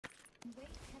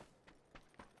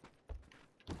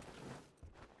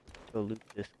Go loot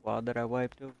this squad that I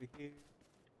wiped over here.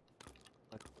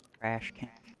 Like a trash can.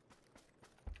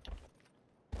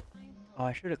 Oh,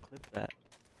 I should have clipped that.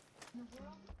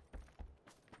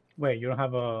 Wait, you don't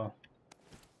have a...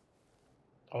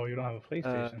 Oh, you don't have a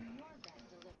PlayStation.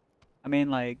 I mean,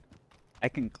 like, I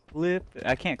can clip.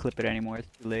 I can't clip it anymore. It's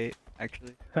too late,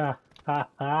 actually. Ha ha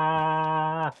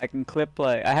ha! I can clip,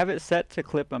 like, I have it set to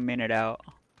clip a minute out.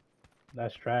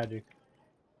 That's tragic.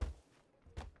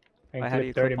 And How do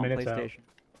you clip clip 30 on minutes out. PlayStation?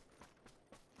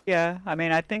 Yeah, I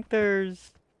mean, I think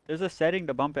there's a setting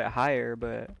to bump it higher,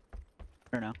 but I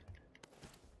don't know.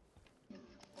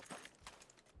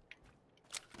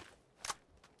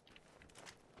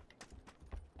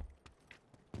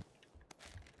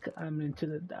 I'm into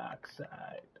the dark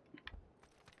side.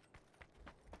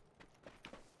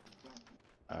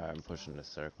 Alright, I'm pushing the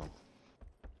circle.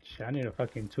 Shit, I need a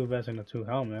fucking 2 vest and a 2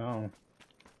 helmet.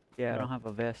 Yeah, I No. don't have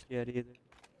a vest yet either.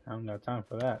 I don't got time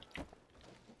for that.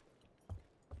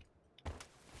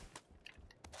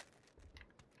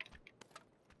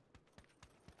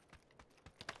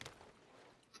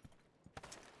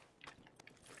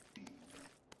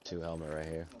 Two helmet right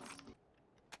here.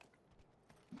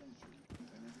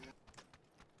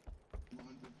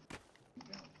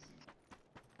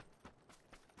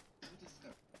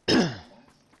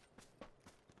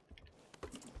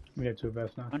 We get 2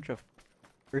 vests now. Bunch of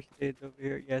first aids over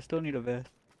here. Yeah, I still need a vest.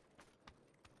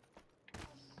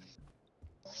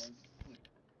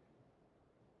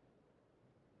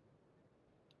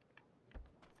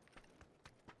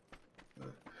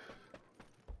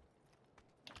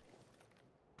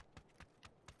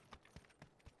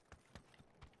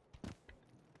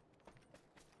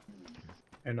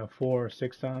 And a 4 or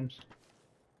 6 times.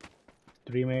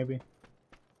 3 maybe.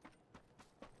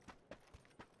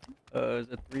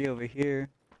 There's a 3 over here.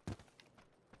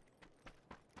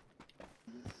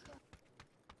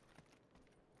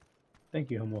 Thank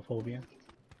you, homophobia.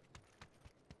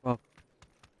 Well,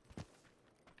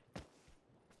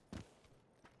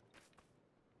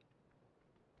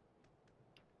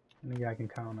 Any guy I can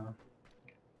count on.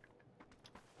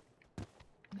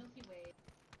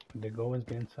 The going's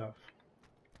getting tough.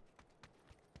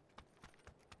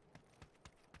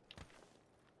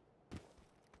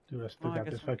 Dude, I still I got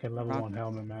guess this I'm fucking level rock- 1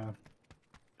 helmet, man.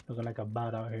 Looking like a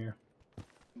bot out here.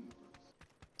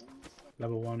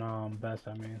 Level 1 vest,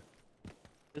 I mean.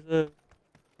 There's a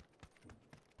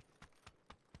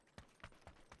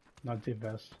Not the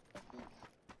vest.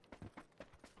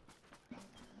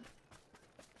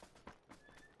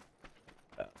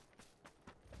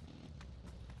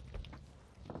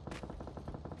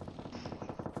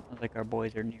 sounds like our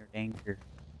boys are near danger.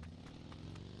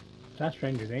 That's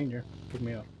stranger danger. Pick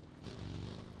me up.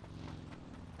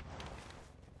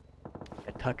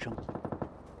 I touch them.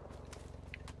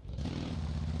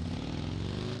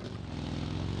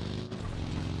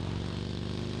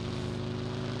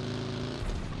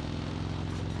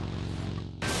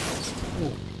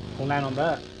 Ooh, don't land on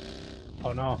that.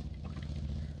 Oh no.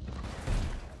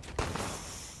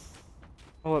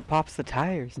 Oh, it pops the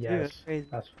tires too. Yes. That's crazy.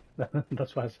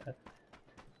 That's what I said.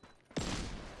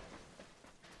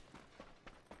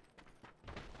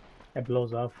 It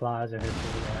blows up, flies, and hits you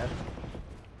in the head.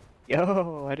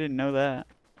 Yo, I didn't know that.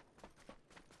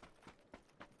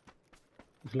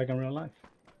 It's like in real life.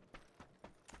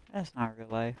 That's not real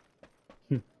life.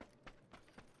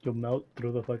 You'll melt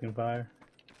through the fucking fire.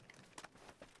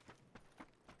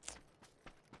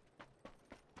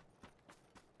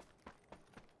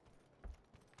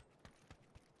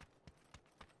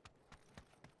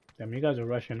 Damn, you guys are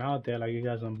rushing out there like you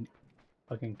guys are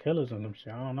fucking killers and some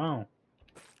shit. I don't know.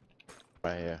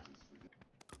 Right here.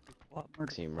 What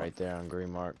murder? Team right there on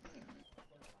green mark.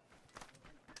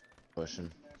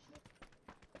 Pushing.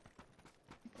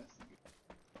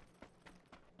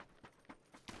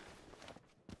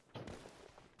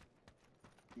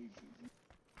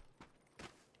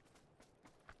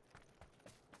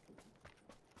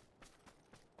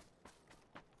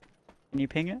 Can you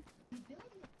ping it?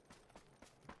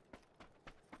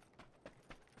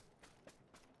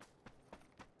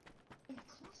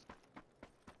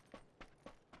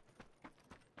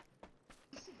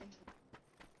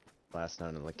 Last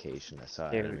known location, I saw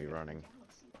There we enemy go. running.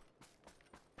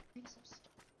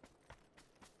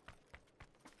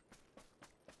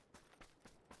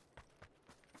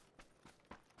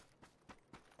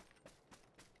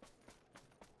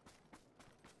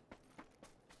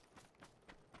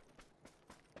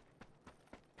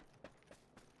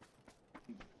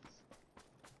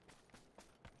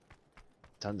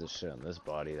 Tons of shit on this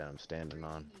body that I'm standing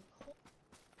on.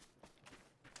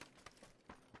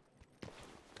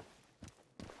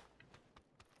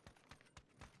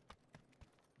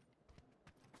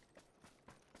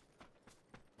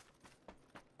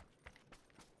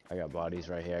 I got bodies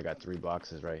right here. I got 3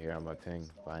 boxes right here on my ping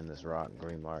behind this rock,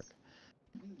 green mark.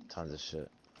 Tons of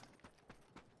shit.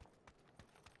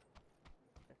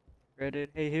 Reddit.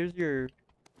 Hey, here's your.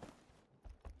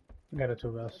 I got a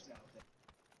 2 vest.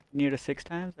 You need a 6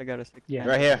 times? I got a 6 Yeah. times.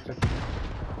 Right here.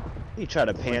 He tried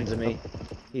to panzer me.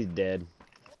 He's dead.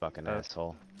 Fucking Oh.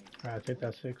 asshole. Alright, take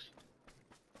that 6.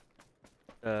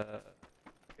 Buried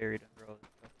under all this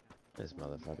stuff. This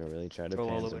motherfucker really tried to Roll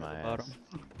all the panzer way to my the ass.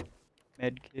 bottom.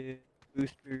 Medkit,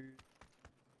 boosters,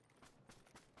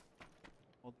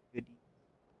 all the goodies.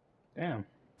 Damn.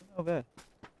 Oh, bad.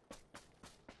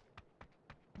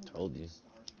 Told you.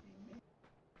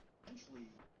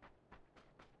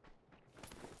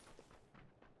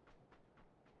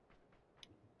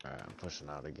 Alright, I'm pushing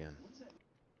out again.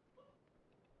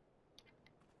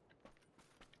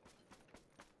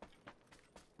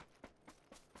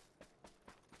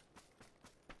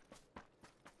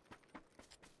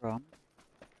 Bro, I'm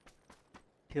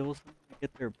kill someone to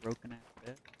get their broken ass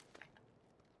bed.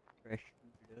 Fresh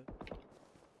food up.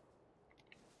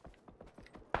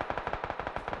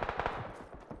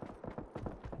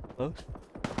 Close?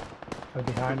 They're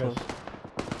behind They're us. close.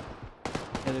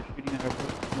 Yeah, they're shooting at our boat.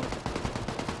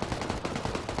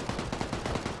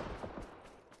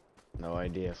 No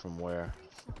idea from where.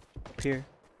 Up here,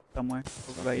 somewhere. Over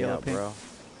Fuck by me yellow out, pink. bro. I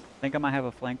think I might have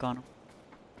a flank on them.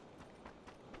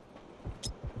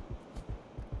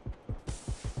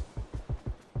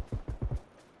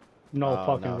 No Oh,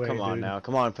 fucking no, way, come on dude. now.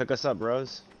 Come on, pick us up,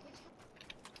 bros.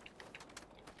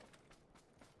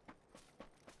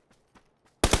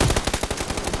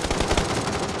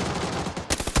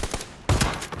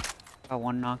 Got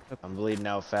one knocked up. I'm bleeding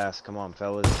out fast. Come on,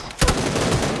 fellas.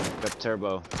 Pick up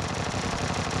turbo.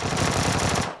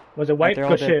 Was it white? they're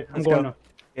all Good dead. shit. I'm Let's going go. up.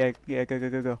 Yeah, yeah,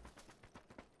 go.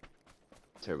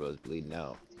 Turbo's bleeding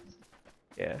out.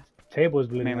 Yeah. Table is I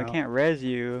bleeding mean, we out. can't res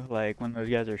you, like, when those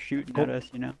guys are shooting Go- at us,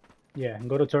 you know? Yeah, and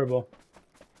go to turbo.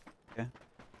 Yeah.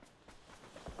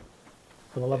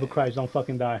 For the love of Christ, don't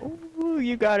fucking die. Ooh,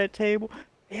 you got it, table.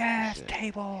 Yes, Shit.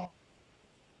 table.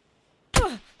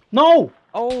 No!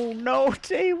 Oh, no,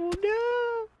 table,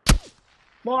 no.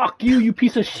 Fuck you, you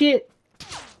piece of shit!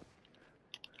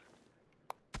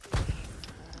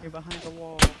 You're behind the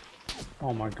wall.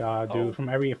 Oh my god, dude. Oh. From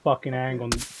every fucking angle.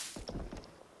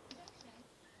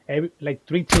 Like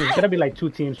 3 teams. It's gotta be like 2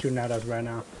 teams shooting at us right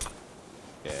now.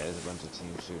 Yeah, there's a bunch of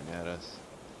teams shooting at us.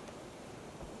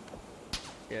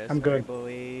 Yeah, I'm sorry, good.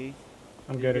 boy.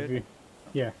 I'm You good good? if you.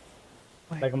 Yeah.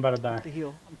 Wait, Like I'm about to die. the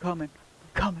heal. I'm coming.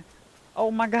 Oh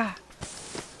my god.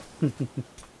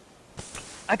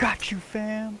 I got you,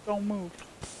 fam. Don't move.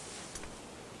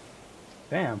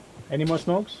 Damn. Any more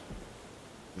smokes?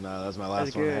 No, that was my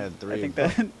That's last one. I good. had 3. I think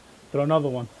that. Throw another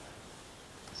one.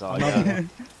 That's all I Another got.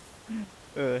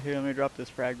 one. Here, let me drop this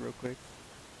frag real quick.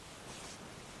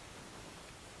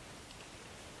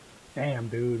 Damn,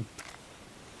 dude.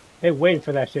 They wait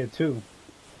for that shit too.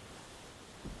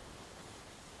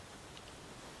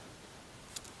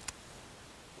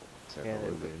 Turbo, Yeah,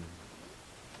 we're good.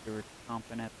 They were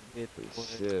chomping at the bit. We for it.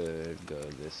 should go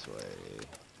this way.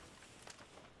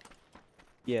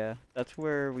 Yeah, that's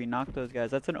where we knocked those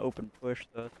guys. That's an open push,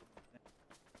 though.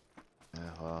 Yeah,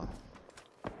 well.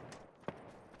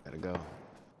 Gotta go.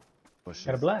 Push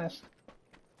Got a it. blast.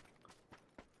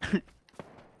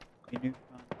 You knew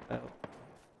about.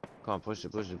 Come on, push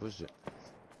it. Let's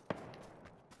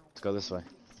go this way.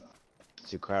 It's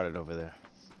too crowded over there.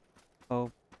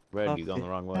 Oh. Red, up you're going it. the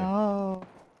wrong way. No.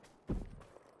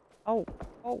 Oh.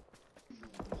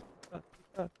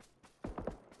 Stuck.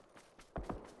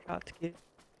 Shots, kid.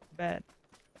 Bad.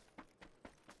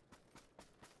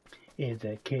 Is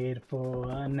a kid for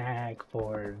a knack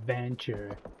for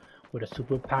adventure with a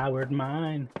superpowered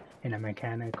mind and a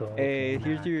mechanical. Hey,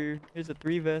 canine. here's a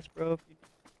 3 vest, bro. If you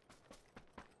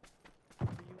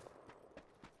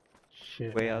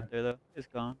Shit. way man. out there though, it's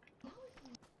gone.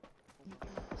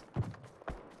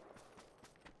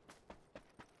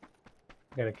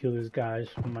 Gotta kill these guys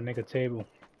from my nigga table.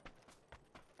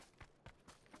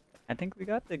 I think we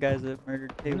got the guys that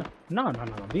murdered Taylor. No.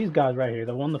 These guys right here,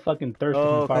 the one that fucking thirsty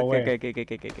Oh, from far away. okay.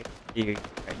 You're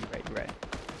right.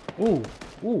 Ooh.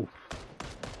 Ooh,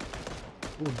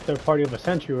 third party of a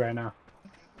century right now.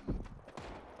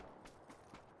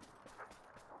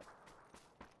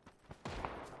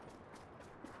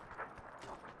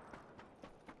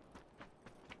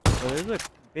 So there's a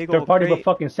big Third old party of a crate.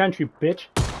 fucking century, bitch.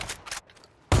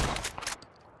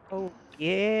 Oh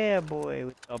yeah, boy,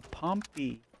 with the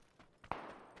pumpy.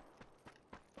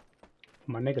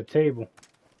 My nigga table.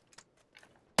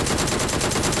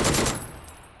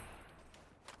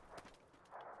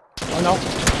 Oh no.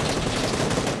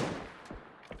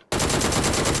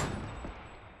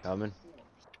 Coming.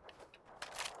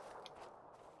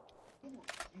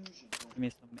 Give me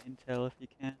some intel if you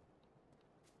can.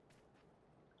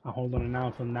 I'm holding it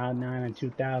now from 99 and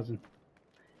 2000.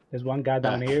 There's one guy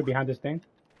down here behind this thing,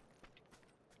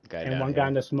 Guy and down one here. guy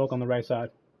in the smoke on the right side.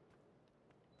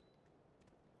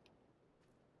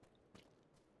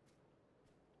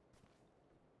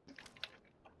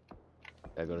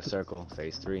 Gotta go to circle.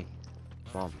 Phase 3.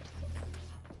 Come on.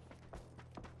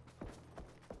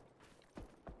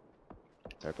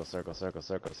 Circle, circle, circle,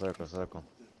 circle, circle, circle.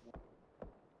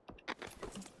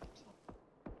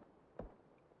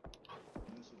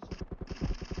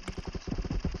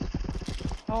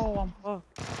 Oh, I'm fucked.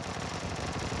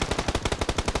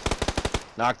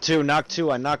 Knock 2, knock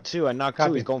 2, I knocked 2, I knocked 2.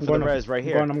 Copy. He's going I'm for the res right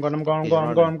here. I'm going. He's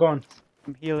I'm going.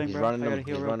 I'm healing, He's bro. running I gotta him.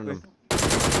 heal He's real running quick. him.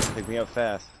 Pick me up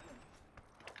fast.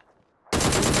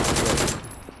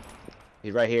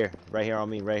 He's right here. Right here on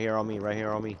me. Right here on me. Right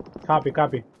here on me. Copy.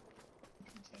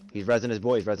 He's rezzing his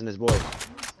boy. He's rezzing his boy.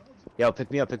 Yo, pick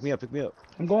me up. Pick me up. Pick me up.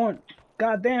 I'm going.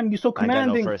 God damn, you so I ain't got no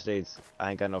commanding. first aids.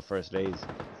 I ain't got no first aids.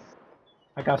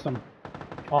 I got some.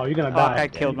 Oh, you're gonna Oh, die. I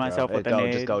killed myself with a go,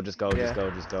 nade. just go, just go, Yeah. just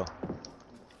go, just go.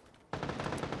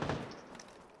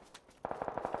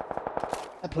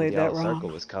 I played Y'all that wrong. circle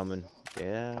was coming.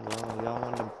 Yeah, well, y'all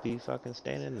wanted to be fucking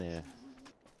standing there.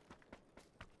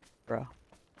 Bro.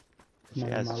 She Come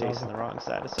on, has my chasing lover. the wrong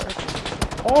side of circle.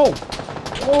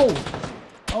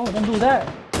 Oh, don't do that.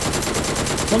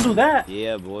 Don't do that.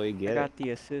 Yeah, boy, I get it. got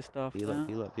the assist off Heal that. up,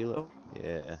 heal up, heal up. Oh.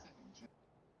 Yeah.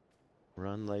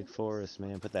 Run like Forrest,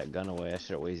 man. Put that gun away. That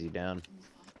shit weighs you down.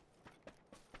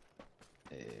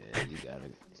 Yeah, you got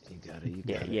it.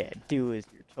 Yeah, do as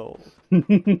you're told. You're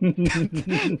Do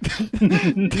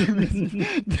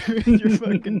as you're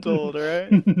fucking told, alright?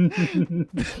 Hey,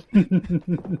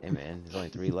 man, there's only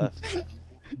 3 left.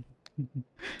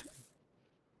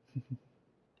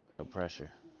 No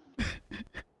pressure.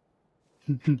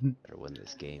 Better win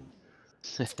this game.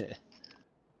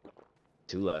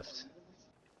 2 left.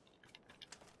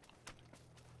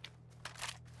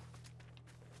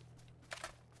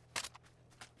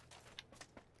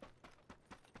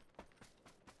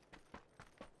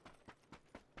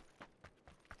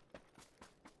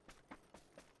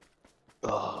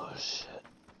 Oh shit.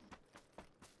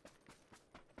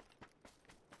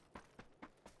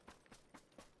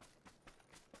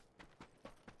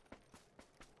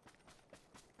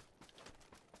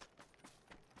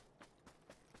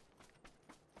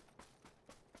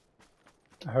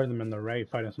 I heard them in the right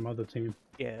fighting some other team.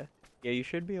 Yeah. Yeah, you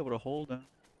should be able to hold them.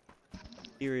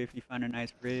 Theory if you find a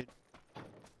nice ridge.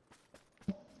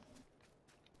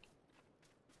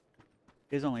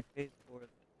 There's only phase 4.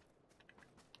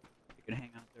 You can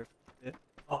hang out there for a bit.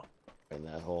 Oh. In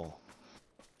that hole.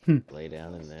 Lay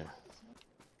down in there.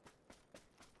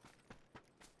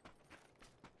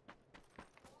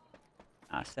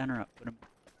 Center up. Put him.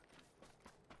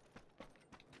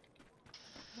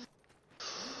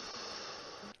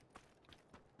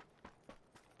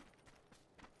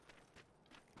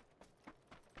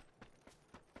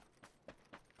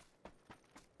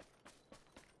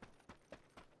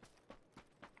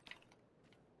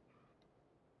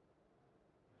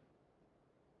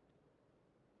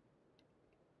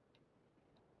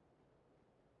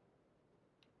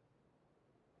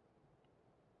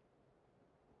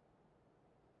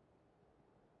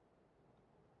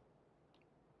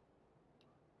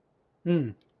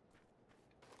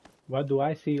 What do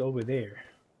I see over there?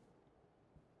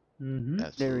 There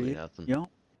Absolutely he is. nothing. Yo.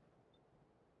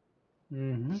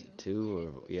 2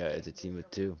 or yeah, it's a team of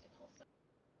 2.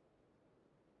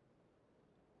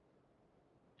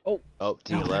 Oh,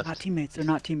 to No, your they're left. not teammates. They're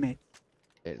not teamates.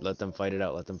 Hey, let them fight it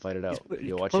out. Let them fight it out.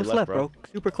 Yo, watch Close your left, bro.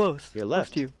 Super close. Your Close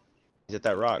left. to you. He's at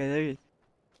that rock. Okay, there you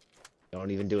Don't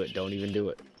even do it. Don't even do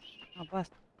it. Oh,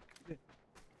 blast.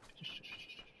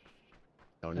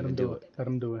 Don't Let even them do it. Let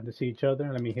them do it. They see each other.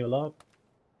 Let me heal up.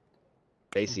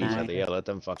 They see each Nice. other. Yeah, let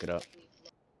them fuck it up.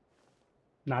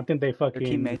 No, I think they They're fucking.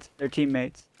 teammates. They're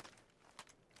teammates.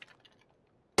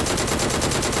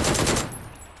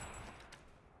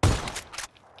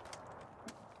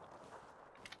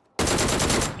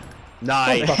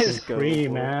 Nice. Fucking Let's go, free,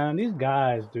 boy. man. These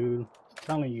guys, dude. I'm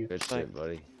telling you. Good shit,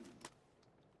 buddy.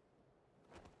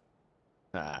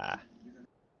 Ah.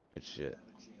 Good shit.